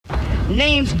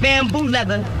Name's Bamboo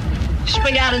Leather,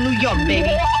 straight out of New York, baby.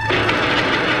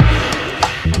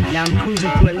 Now I'm cruising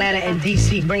through Atlanta and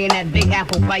DC, bringing that Big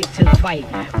Apple bite to the fight.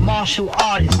 Martial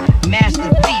artist, master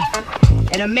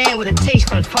thief, and a man with a taste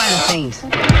for the finer things.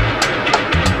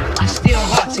 I steal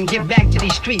hearts and give back to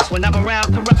these streets. When I'm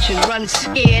around, corruption runs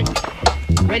scared,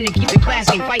 ready to keep it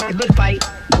classy and fight the good fight.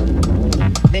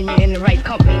 Then you're in the right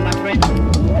company, my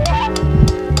friend.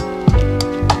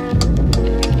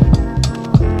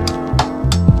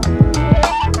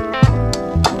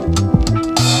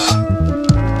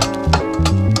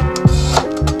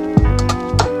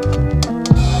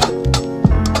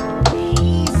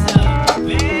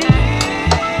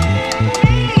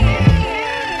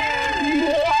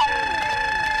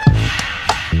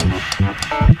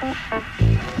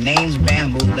 Name's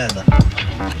Bamboo Leather,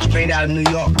 straight out of New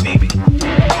York, baby.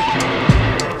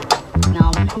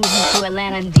 Now I'm cruising through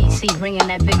Atlanta and DC, bringing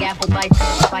that Big Apple bite to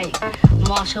the fight.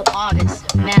 Martial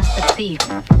artist, master thief,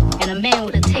 and a man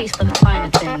with a taste for the finer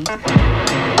things.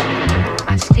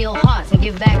 I steal hearts and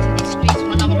give back to these streets.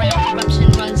 When I'm around,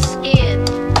 corruption runs scared,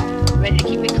 ready to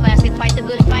keep it classy, fight the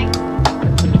good fight.